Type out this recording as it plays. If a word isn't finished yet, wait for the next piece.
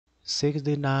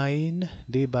69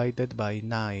 divided by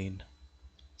 9.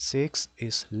 6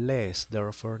 is less,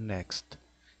 therefore next.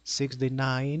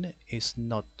 69 is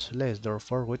not less,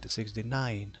 therefore with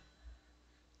 69.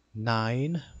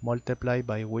 9 multiplied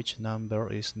by which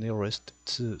number is nearest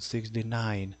to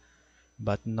 69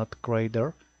 but not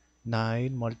greater.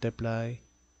 9 multiplied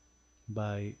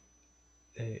by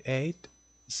 8,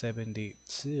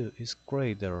 72 is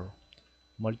greater.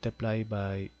 Multiplied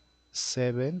by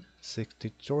 7,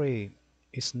 63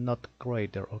 is not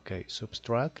greater. Okay,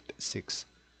 subtract 6.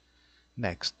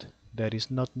 Next, there is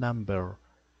not number,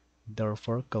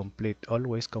 therefore complete,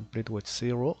 always complete with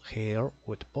 0, here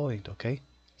with point. Okay,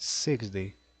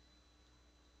 60.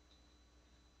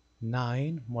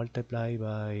 9 multiplied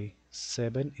by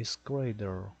 7 is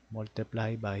greater.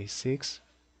 Multiplied by 6,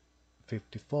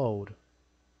 54.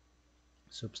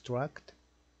 Subtract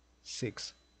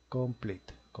 6.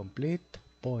 Complete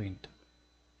point.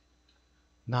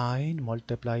 9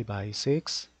 multiplied by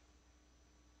 6.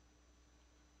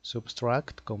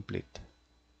 Subtract complete.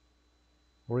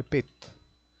 Repeat.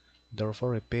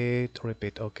 Therefore repeat.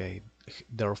 Okay.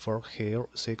 Therefore here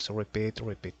 6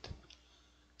 repeat.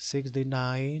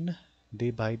 69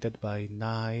 divided by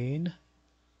 9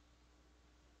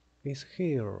 is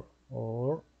here,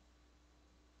 or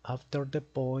after the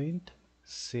point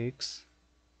 6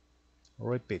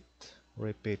 repeat.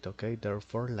 Okay,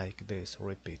 therefore like this,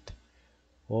 repeat.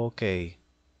 Okay,